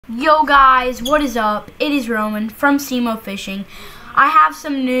Yo guys, what is up? It is Roman from SEMO Fishing. I have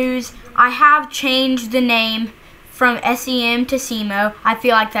some news. I have changed the name from SEM to SEMO. I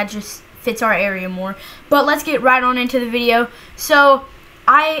feel like that just fits our area more. But let's get right on into the video. So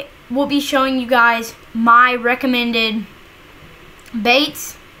I will be showing you guys my recommended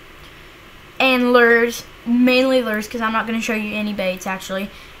baits and lures, mainly lures because I'm not going to show you any baits actually.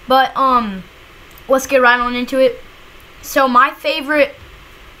 But let's get right on into it. So my favorite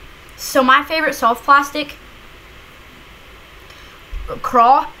soft plastic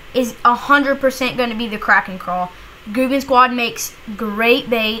crawl is 100% going to be the Kraken crawl. Guggen Squad makes great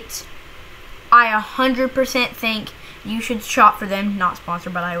baits. I 100% think you should shop for them. Not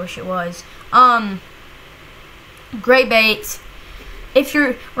sponsored, but I wish it was. Great baits. If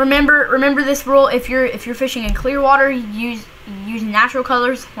you're remember this rule. If you're fishing in clear water, use natural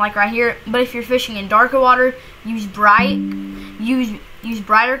colors like right here. But if you're fishing in darker water, use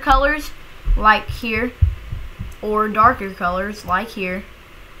brighter colors like here, or darker colors like here,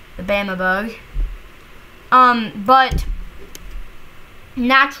 the Bama bug. But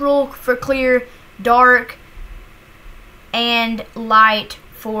natural for clear, dark, and light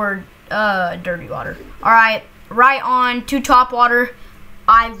for dirty water. Alright, right on to top water.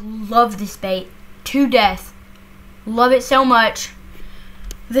 I love this bait to death. Love it so much.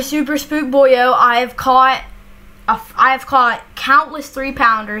 The Super Spook Boyo. I have caught countless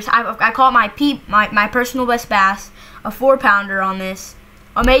 3-pounders. I caught my personal best bass, a 4-pounder on this.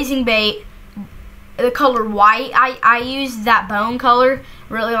 Amazing bait. The color white. I used that bone color.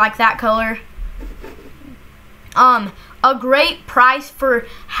 Really like that color. A great price for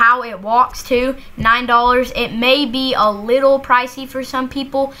how it walks too. $9. It may be a little pricey for some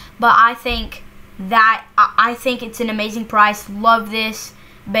people, but I think it's an amazing price. Love this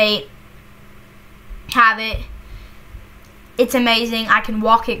bait. Have it. It's amazing. I can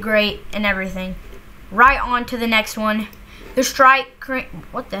walk it great and everything. Right on to the next one. The Strike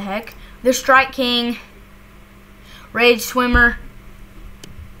King Rage Swimmer.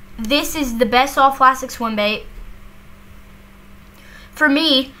 This is the best soft plastic swim bait. For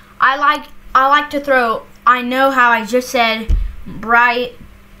me, I like to throw, I know how I just said, bright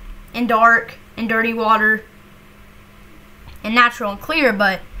and dark and dirty water and natural and clear,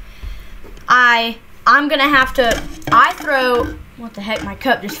 but I'm gonna have to, I throw, what the heck, my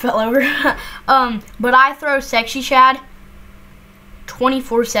cup just fell over. But I throw Sexy Shad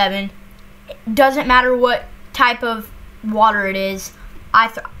 24/7. It doesn't matter what type of water it is. I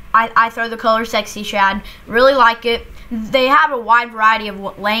throw the color Sexy Shad. Really like it. They have a wide variety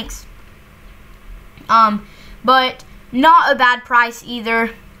of lengths. But not a bad price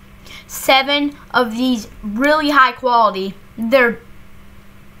either. 7 of these really high quality. They're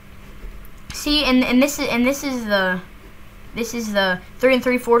and this is the 3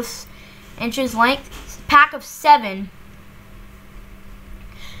 3/4 inches length. Pack of 7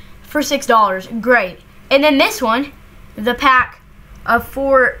 for $6. Great. And then this one, the pack of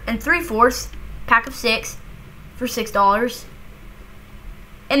 4 3/4, pack of 6 for $6.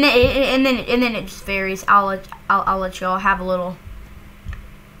 And then it just varies. I'll let y'all have a little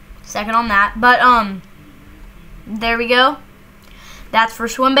second on that. But there we go. That's for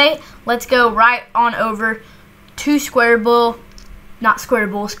swim bait. Let's go right on over to Square Bill.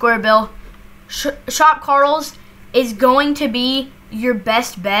 Shop Karl's is going to be your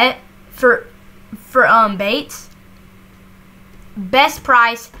best bet for baits. Best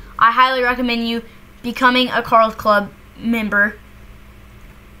price. I highly recommend you becoming a Karl's Club member.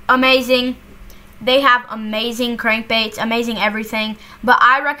 Amazing. They have amazing crankbaits, amazing everything. But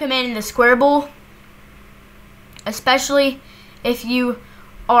I recommend the Square Bill, especially if you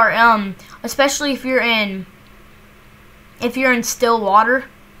are especially if you're in still water.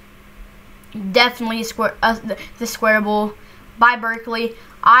 Definitely the Square Bill by Berkley.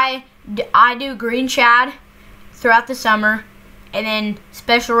 I do green shad throughout the summer, and then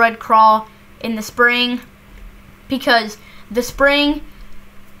special red crawl in the spring, because the spring,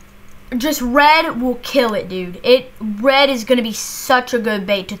 just red will kill it, dude. Red is going to be such a good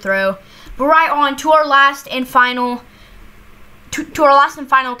bait to throw. But right on to our last and final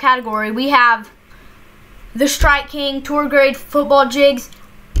category, we have the Strike King Tour Grade football jigs.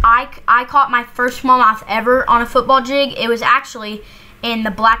 I caught my first smallmouth ever on a football jig. It was actually in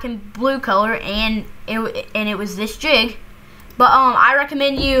the black and blue color, and it was this jig. But I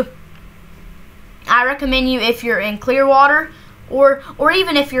recommend you if you're in clear water, or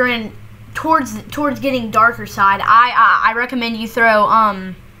even if you're in towards getting darker side. I recommend you throw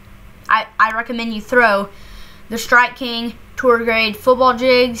I recommend you throw the Strike King Tour Grade football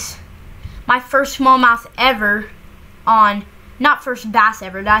jigs. My first smallmouth ever on not first bass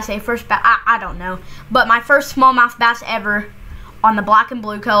ever. Did I say first bass? I don't know. But my first smallmouth bass ever on the black and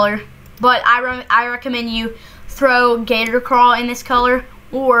blue color. But I recommend you throw gator crawl in this color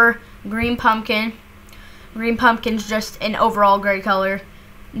or green pumpkin. Green pumpkin's just an overall great color.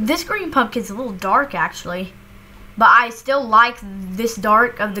 This green pumpkin's a little dark actually, but I still like this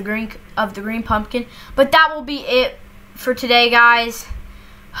dark of the green pumpkin. But that will be it for today, guys.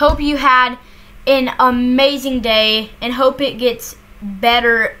 Hope you had an amazing day and hope it gets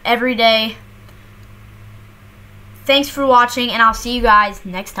better every day. Thanks for watching, and I'll see you guys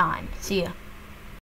next time. See ya.